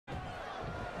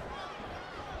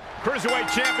Cruiserweight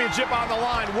Championship on the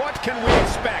line. What can we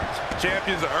expect?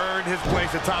 Champion's earned his place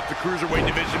atop the Cruiserweight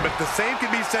division, but the same can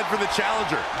be said for the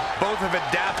challenger. Both have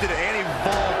adapted and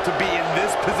evolved to be in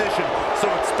this position, so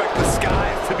expect the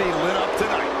skies to be lit up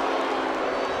tonight.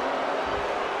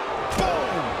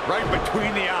 Boom! Right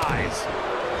between the eyes.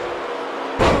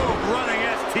 Boom! Running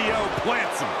STO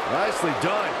plants him. Nicely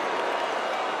done.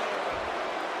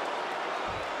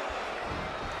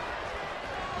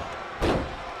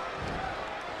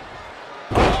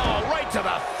 To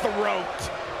the throat.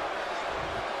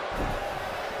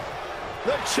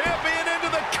 The champion into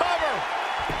the cover.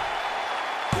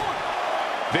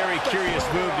 Very curious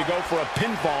move to go for a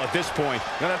pinfall at this point.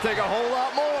 Gonna take a whole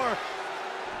lot more.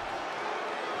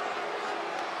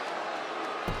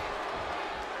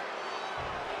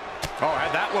 Oh,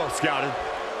 had that well scouted.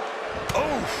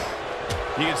 Oof.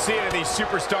 You can see it in these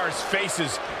superstars'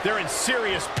 faces. They're in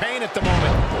serious pain at the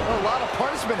moment. A lot of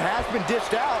punishment has been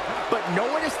dished out, but no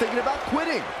one is thinking about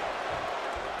quitting.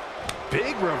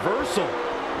 Big reversal.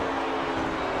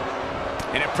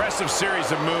 An impressive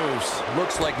series of moves.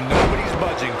 Looks like nobody's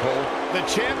budging, Cole. The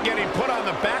champ getting put on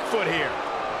the back foot here.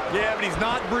 Yeah, but he's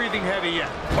not breathing heavy yet.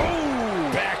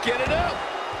 Oh, backing it up.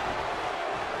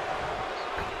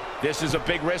 This is a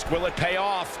big risk. Will it pay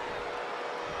off?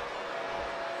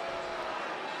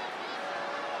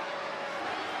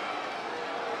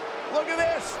 Look at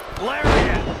this.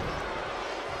 Lariat.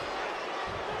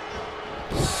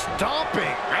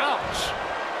 Stomping. Ouch.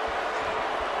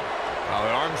 Oh,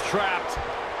 the arm's trapped.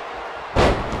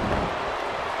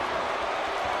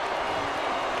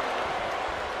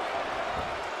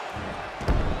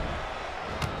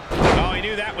 Oh, he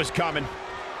knew that was coming.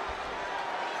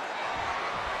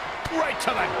 Right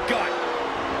to the gut.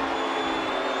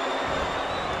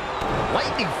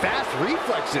 Lightning fast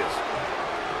reflexes.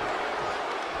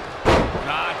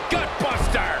 Gut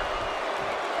buster.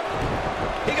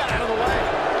 He got out of the way.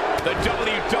 The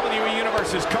WWE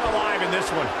Universe has come alive in this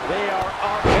one. They are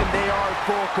up and they are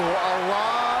vocal. A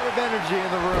lot of energy in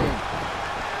the room.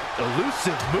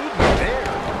 Elusive movement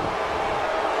there.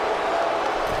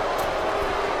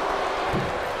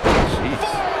 Jeez.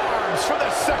 Forearms for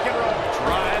the second rope.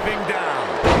 Driving down.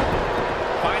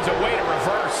 Finds a way to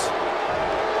reverse.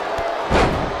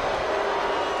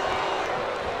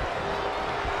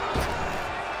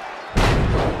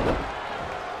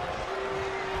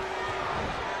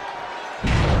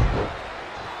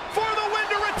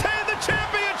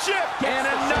 And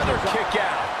another kick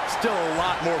out. Still a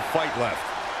lot more fight left.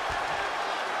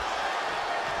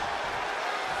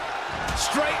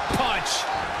 Straight punch.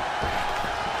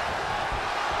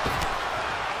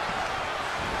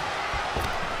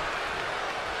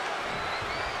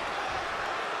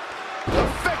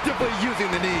 Effectively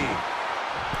using the knee.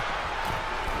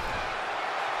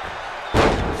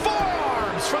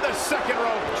 Forearms for the second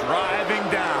rope. Driving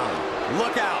down.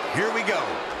 Look out. Here we go.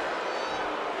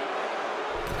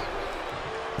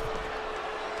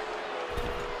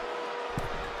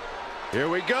 Here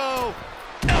we go.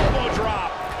 Elbow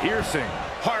drop. Piercing.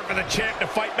 Hard for the champ to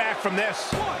fight back from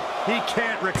this. He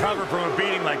can't recover from a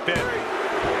beating like this.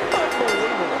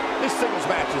 Unbelievable. This singles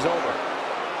match is over.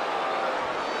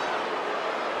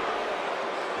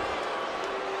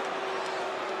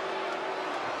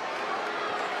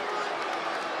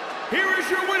 Here is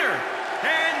your winner,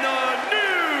 and the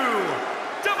new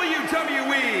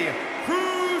WWE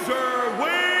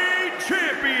Cruiserweight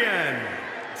Champion,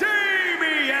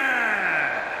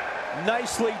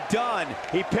 Nicely done.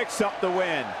 He picks up the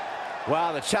win.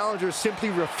 Wow, the challengers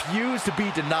simply refuse to be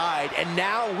denied, and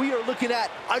now we are looking at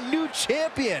a new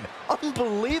champion.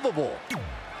 Unbelievable.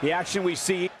 The action we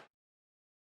see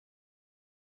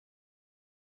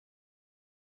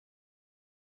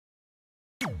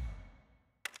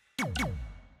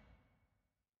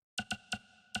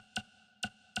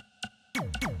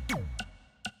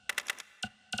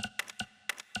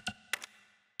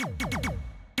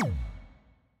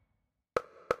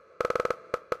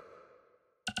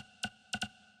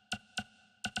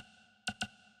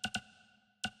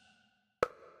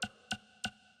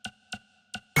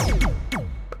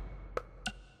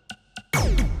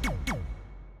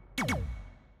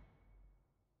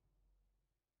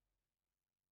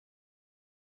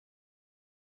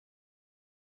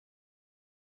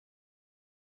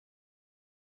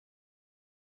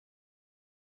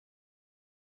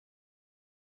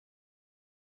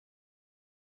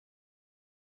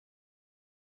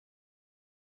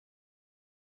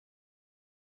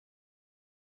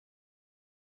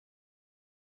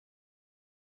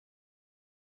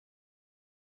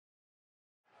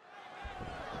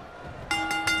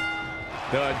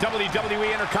The WWE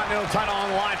Intercontinental title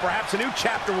on the line. Perhaps a new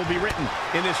chapter will be written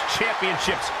in this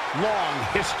championship's long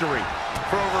history.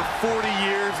 For over 40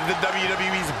 years, the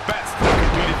WWE's best have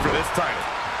competed for this title.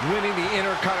 Winning the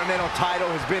Intercontinental title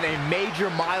has been a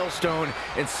major milestone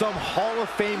in some Hall of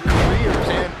Fame careers,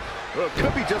 and it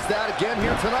could be just that again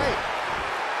here tonight.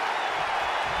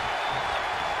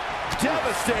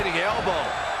 Devastating elbow.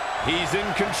 He's in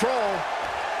control.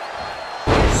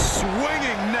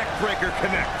 Swinging neckbreaker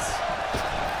connects.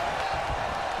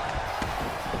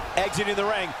 Exiting the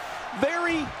ring.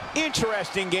 Very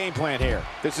interesting game plan here.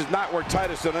 This is not where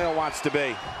Titus O'Neil wants to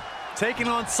be. Taking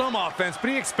on some offense, but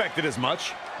he expected as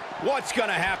much. What's going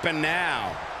to happen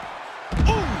now?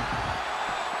 Ooh!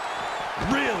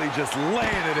 Really just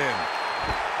laying it in.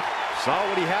 Saw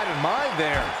what he had in mind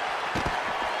there.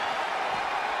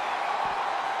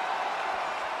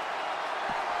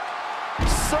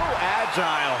 So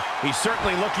agile. He's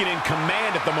certainly looking in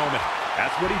command at the moment.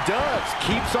 That's what he does.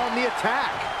 Keeps on the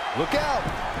attack. Look out.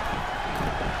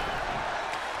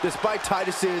 Despite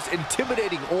Titus's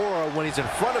intimidating aura when he's in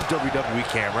front of WWE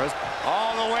cameras.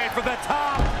 All the way for the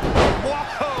top. Whoa!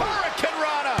 Hurricane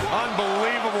Rana.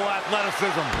 Unbelievable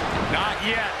athleticism. Not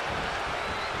yet.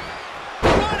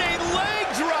 Running leg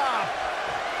drop.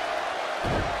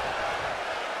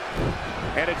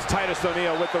 And it's Titus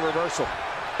O'Neil with the reversal.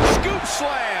 Scoop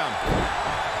slam.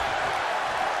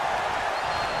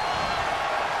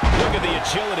 Look at the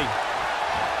agility.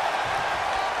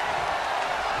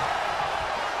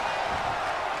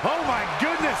 Oh my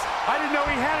goodness! I didn't know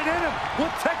he had it in him.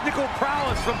 What technical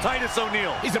prowess from Titus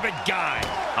O'Neil. He's a big guy.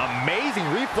 Amazing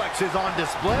reflexes on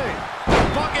display.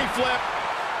 Monkey flip.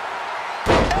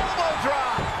 Elbow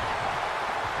drop.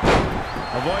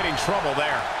 Avoiding trouble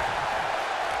there.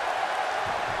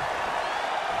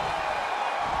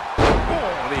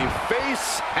 Oh, the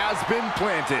face has been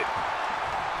planted.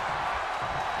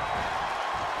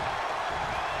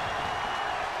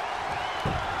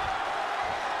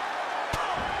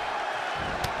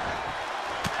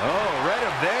 Oh, read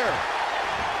him there.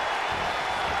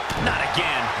 Not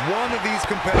again. One of these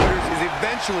competitors is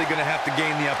eventually going to have to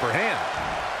gain the upper hand.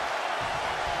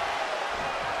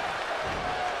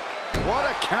 What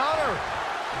a counter.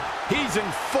 He's in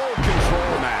full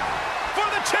control now. For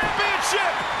the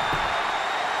championship!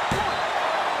 1,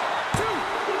 2.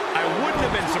 I wouldn't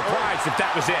have been surprised if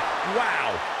that was it.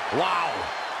 Wow. Wow.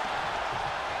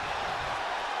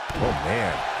 Oh,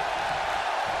 man.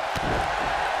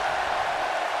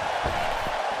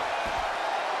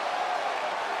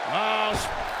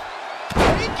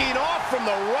 Taking off from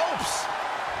the ropes.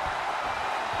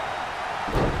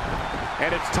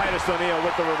 And it's Titus O'Neil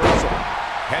with the reversal.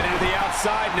 Headed to the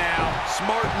outside now.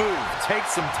 Smart move. Take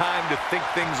some time to think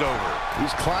things over.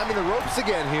 He's climbing the ropes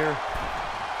again here.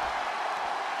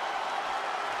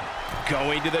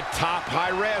 Going to the top,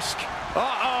 high risk.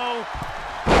 Uh-oh.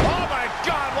 Oh, my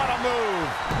God, what a move.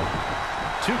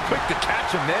 Too quick to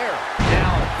catch him there.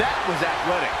 Now, that was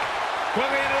athletic.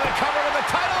 Quickly into the cover with the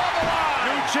title on the line.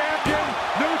 New champion.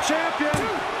 New champion. 2,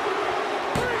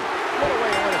 3. What a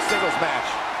way to win a singles match.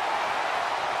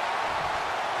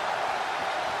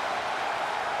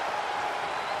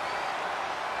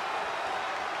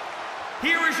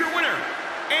 Here is your winner,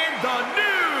 and the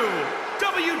new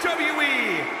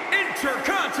WWE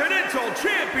Intercontinental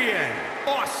Champion,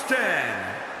 Austin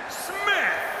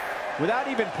Smith. Without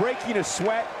even breaking a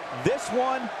sweat, this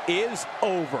one is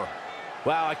over.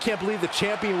 Wow, I can't believe the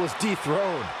champion was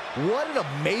dethroned. What an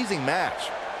amazing match.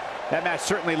 That match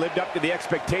certainly lived up to the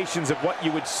expectations of what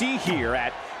you would see here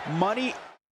at Money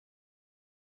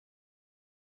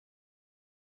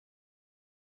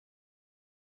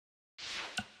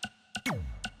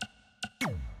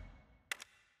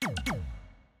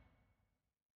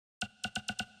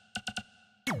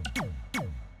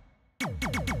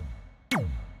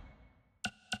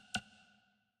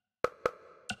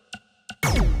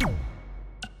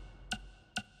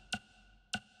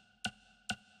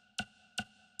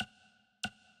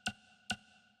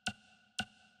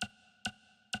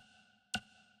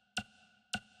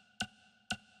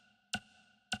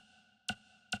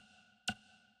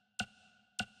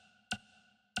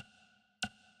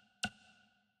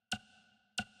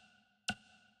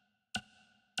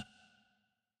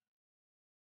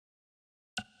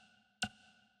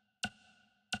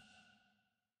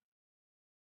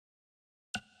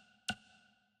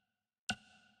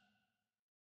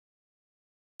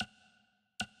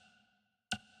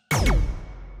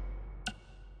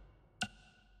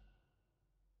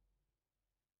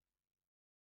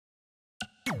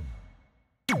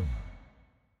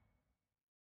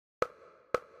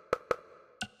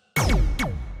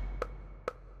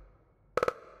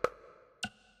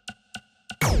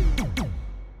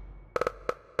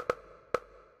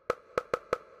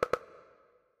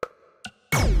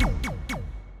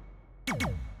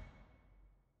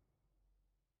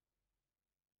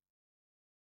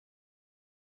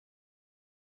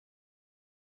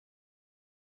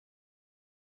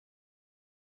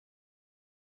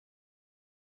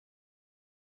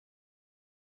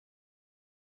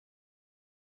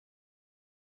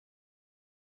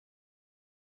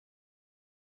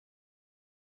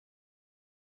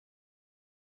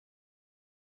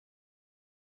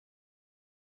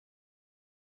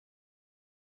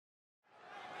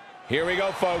Here we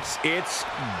go, folks. It's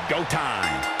go time.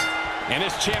 And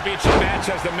this championship match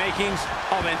has the makings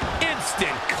of an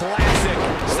instant classic.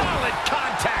 Solid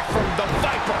contact from the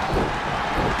Viper.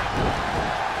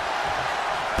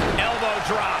 Elbow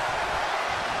drop.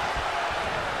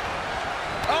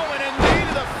 Oh, and a knee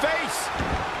to the face.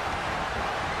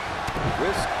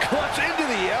 Wrist clutch into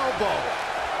the elbow.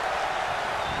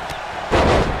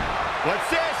 What's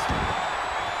this?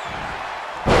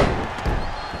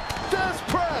 Death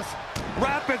press.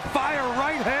 Rapid fire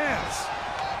right hands.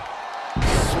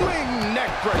 Swing neck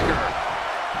breaker.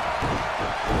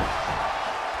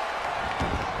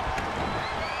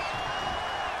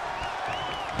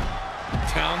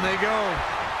 Down they go.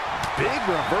 Big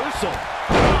reversal.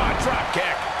 Drop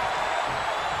kick.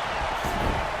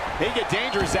 They get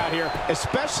dangerous out here,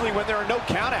 especially when there are no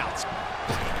countouts.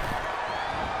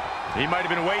 He might have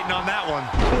been waiting on that one.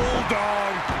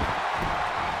 Bulldog.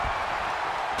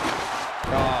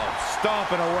 Oh,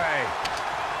 stomping away.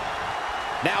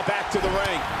 Now back to the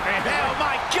ring. Oh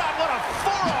my God, what a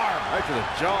forearm! Right to the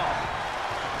jaw.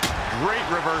 Great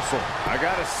reversal. I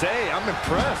gotta say, I'm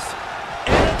impressed.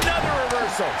 And another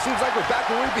reversal. Seems like we're back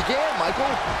where we began, Michael.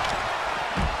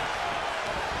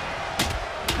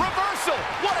 Reversal!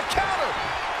 What a counter!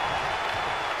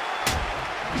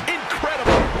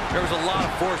 Incredible! There was a lot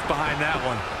of force behind that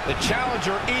one. The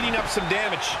challenger eating up some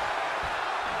damage.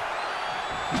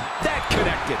 That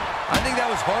connected. I think that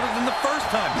was harder than the first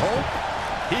time, Cole.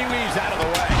 He weaves out of the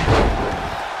way.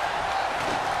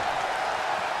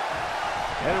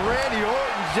 And Randy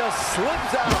Orton just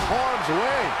slips out of harm's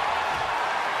way.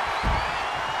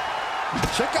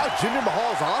 Check out Jinder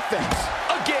Mahal's offense.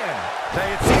 Again. Hey,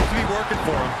 it seems to be working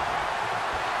for him.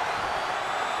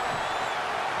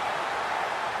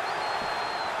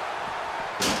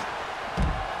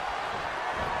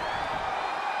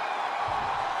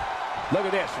 Look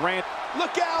at this, Rand.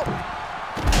 Look out!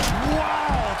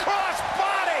 Wow! Cross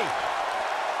body!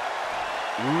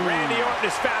 Randy Orton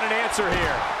has found an answer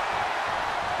here.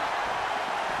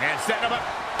 And setting him up.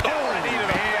 Oh, a knee to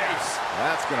the face.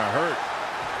 That's gonna hurt.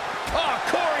 Oh,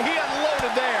 Corey, he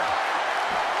unloaded there.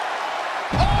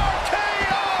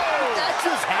 RKO! That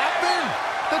just happened.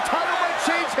 The title might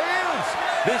change hands.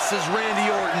 This is Randy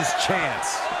Orton's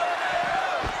chance.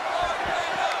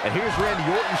 And here's Randy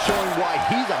Orton showing why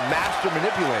he's a master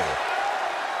manipulator.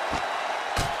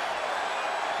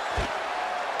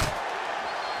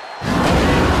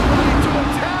 Ready to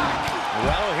attack.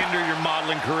 That'll hinder your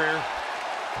modeling career.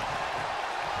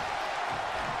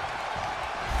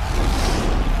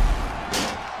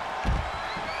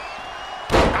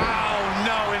 Oh,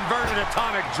 no. Inverted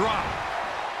atomic drop.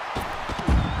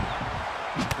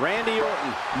 Randy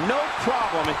Orton, no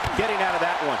problem in getting out of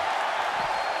that one.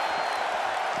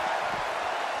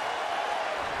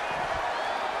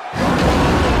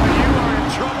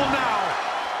 Trouble now.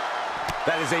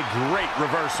 That is a great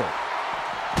reversal.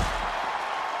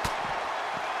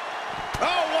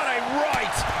 Oh, what a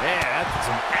right! Man, that's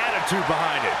some attitude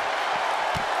behind it.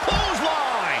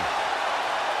 Clothesline!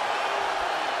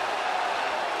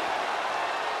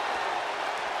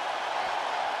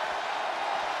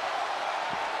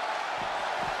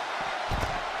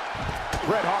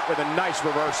 Bret Hart with a nice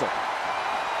reversal.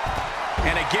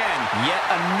 And again, yet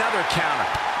another counter.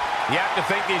 You have to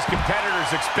think these competitors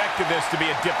expected this to be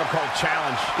a difficult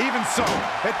challenge. Even so,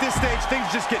 at this stage, things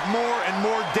just get more and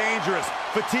more dangerous.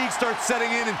 Fatigue starts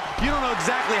setting in, and you don't know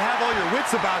exactly have all your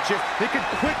wits about you. It could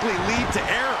quickly lead to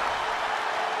error.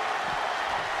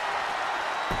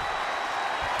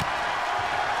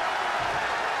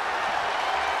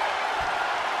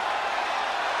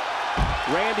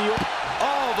 Randy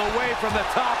All the way from the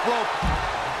top rope.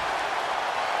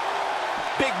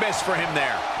 Big miss for him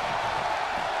there.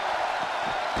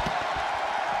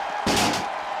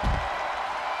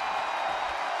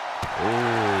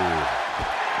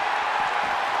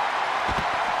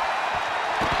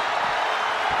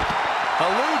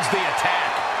 Eludes the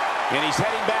attack. And he's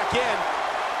heading back in.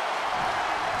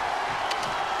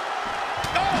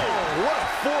 Oh, what a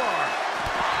forearm.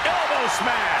 Elbow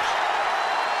smash.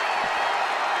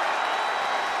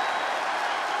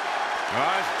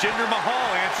 It's Jinder Mahal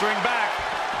answering back.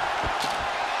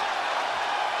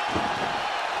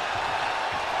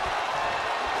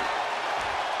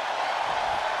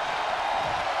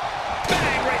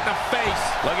 Bang, right in the face.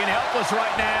 Looking helpless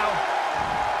right now.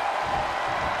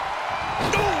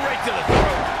 Ooh, right to the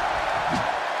throat.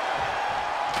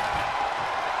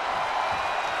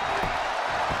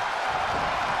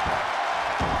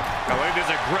 I believe his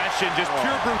aggression, just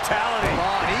pure brutality. Come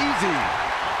on, easy.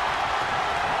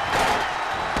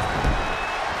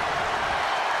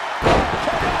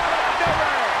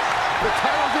 The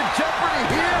title's in jeopardy.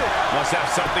 must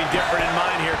have something different in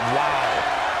mind here. Wow.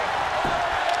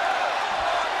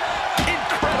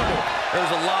 Incredible.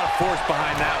 There's a lot of force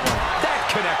behind that one. That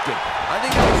connected. I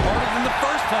think that was harder than the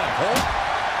first time, Cole.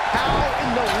 How in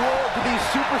the world do these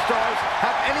superstars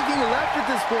have anything left at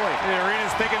this point? The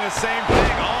arena's thinking the same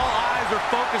thing. All eyes are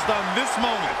focused on this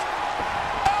moment.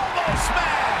 Elbow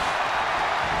smash!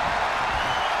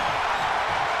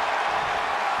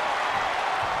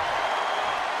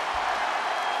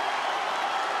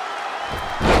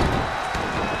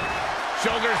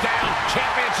 Shoulders down,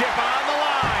 championship on the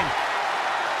line.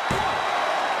 1,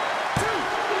 2,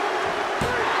 3.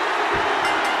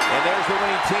 And there's the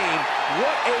winning team.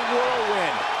 What a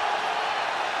whirlwind.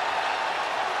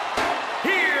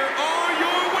 Here are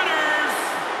your winners,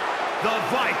 the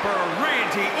Viper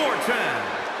Randy Orton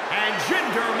and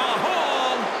Jinder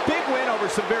Mahal. Big win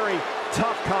over some very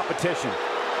tough competition.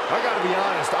 I gotta be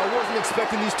honest, I wasn't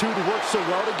expecting these two to work so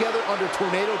well together under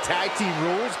Tornado Tag Team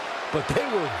rules, but they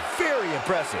were very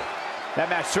impressive. That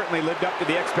match certainly lived up to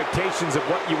the expectations of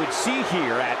what you would see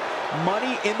here at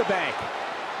Money in the Bank.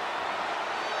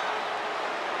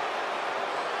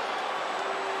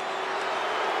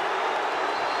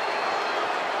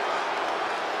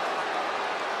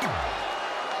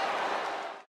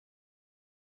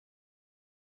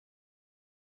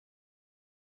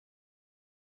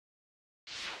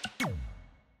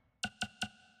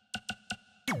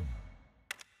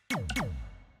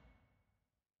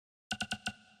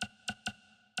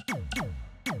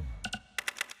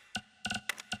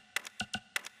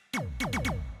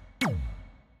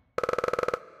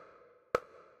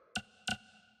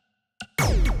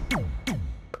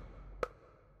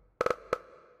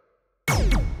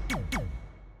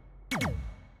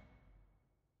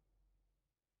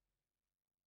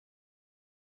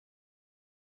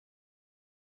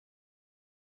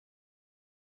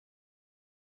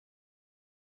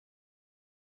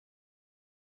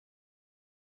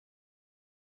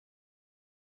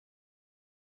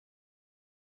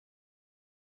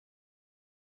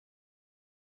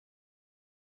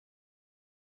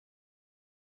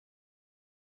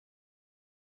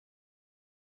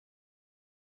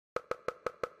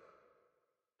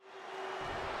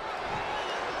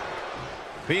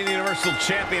 Being the Universal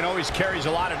Champion always carries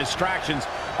a lot of distractions,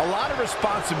 a lot of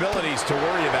responsibilities to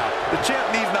worry about. The champ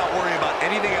needs not worry about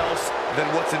anything else than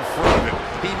what's in front of him.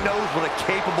 He knows what a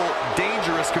capable,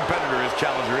 dangerous competitor his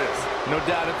challenger is. No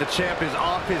doubt if the champ is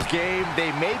off his game,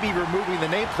 they may be removing the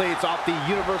nameplates off the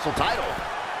Universal title.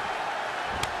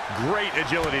 Great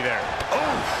agility there.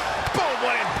 Oh, boom,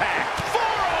 what impact.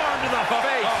 Forearm to the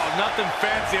face. Oh, nothing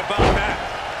fancy about that.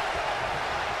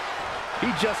 He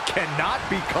just cannot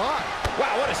be caught.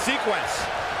 Wow, what a sequence.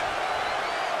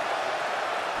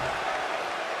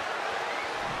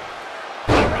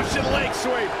 A Russian leg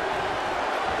sweep.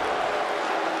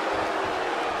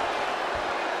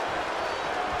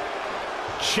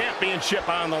 Championship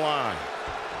on the line.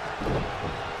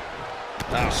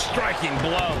 A striking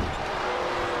blow.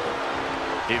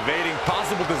 Evading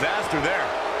possible disaster there.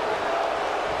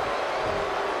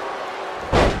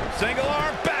 Single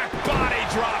arm back body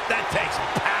drop. That takes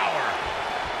power.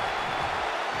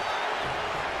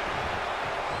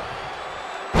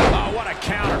 Oh, what a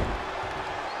counter.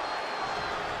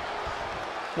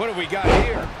 What have we got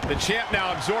here? The champ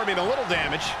now absorbing a little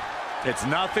damage. It's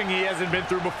nothing he hasn't been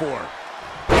through before.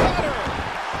 Cutter.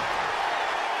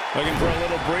 Looking for a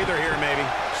little breather here, maybe.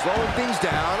 Slowing things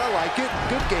down. I like it.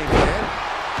 Good game, man.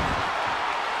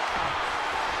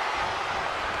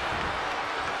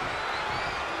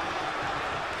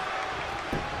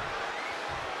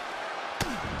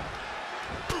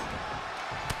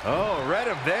 Oh, read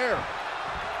him there.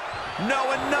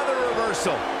 No, another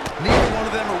reversal. Neither one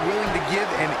of them are willing to give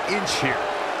an inch here.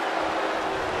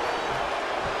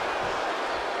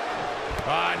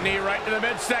 Knee right to the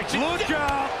midsection. Look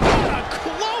out! What a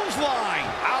clothesline.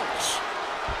 Ouch.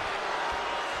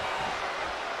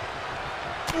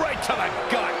 Right to the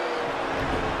gut.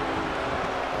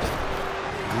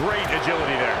 Great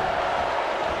agility there.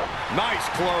 Nice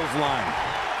clothesline.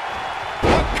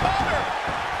 A cover.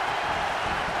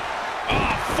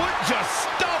 Oh, foot just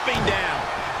stomping down.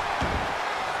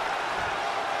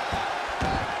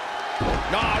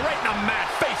 Oh, right in the mat,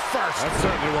 face first. That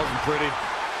certainly wasn't pretty.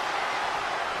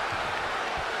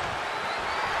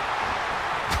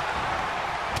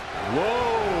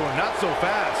 Whoa, not so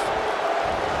fast.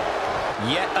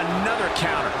 Yet another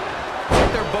counter.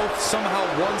 They're both somehow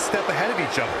one step ahead of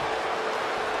each other.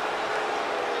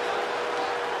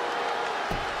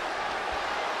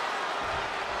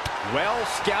 Well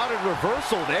scouted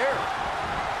reversal there.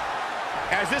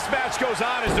 As this match goes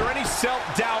on, is there any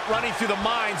self-doubt running through the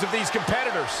minds of these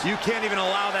competitors? You can't even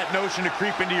allow that notion to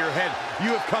creep into your head.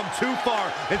 You have come too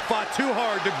far and fought too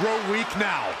hard to grow weak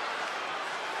now.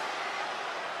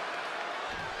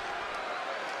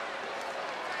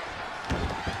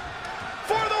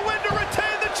 For the win to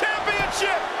retain the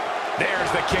championship!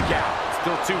 There's the kick out.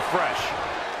 Still too fresh.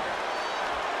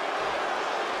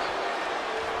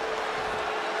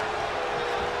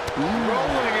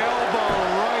 Rolling elbow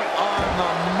right on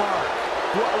the mark.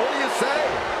 What do you say?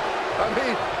 I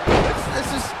mean,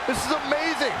 this is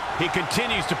amazing. He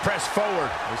continues to press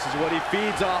forward. This is what he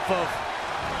feeds off of.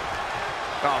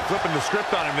 Oh, flipping the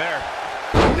script on him there.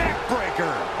 Neck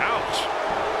breaker. Ouch.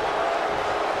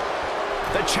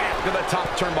 The champ to the top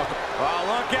turnbuckle. Oh,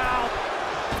 look out.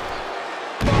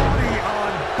 Body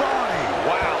on body.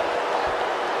 Wow.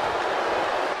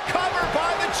 Covered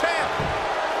by the champ.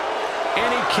 And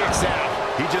he kicks out.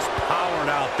 He just powered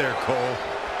out there, Cole.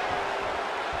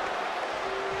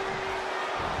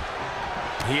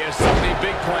 He has something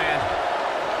big planned.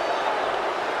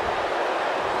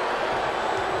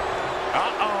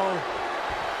 Uh-oh.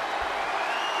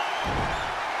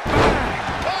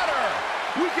 Cutter!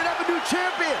 We could have a new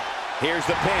champion. Here's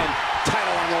the pin.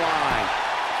 Title on the line.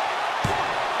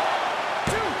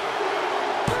 1, 2,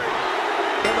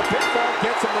 3. And the pinfall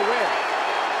gets him the win.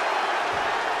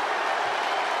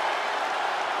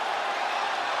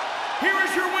 Here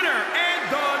is your winner and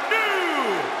the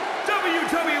new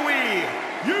WWE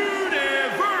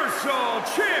Universal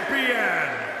Champion,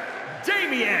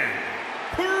 Damian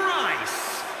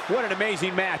Price. What an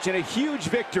amazing match and a huge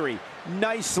victory.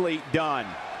 Nicely done.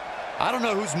 I don't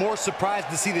know who's more surprised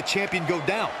to see the champion go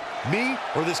down, me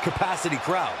or this capacity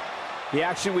crowd. The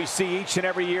action we see each and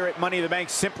every year at Money in the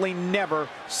Bank simply never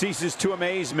ceases to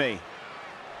amaze me.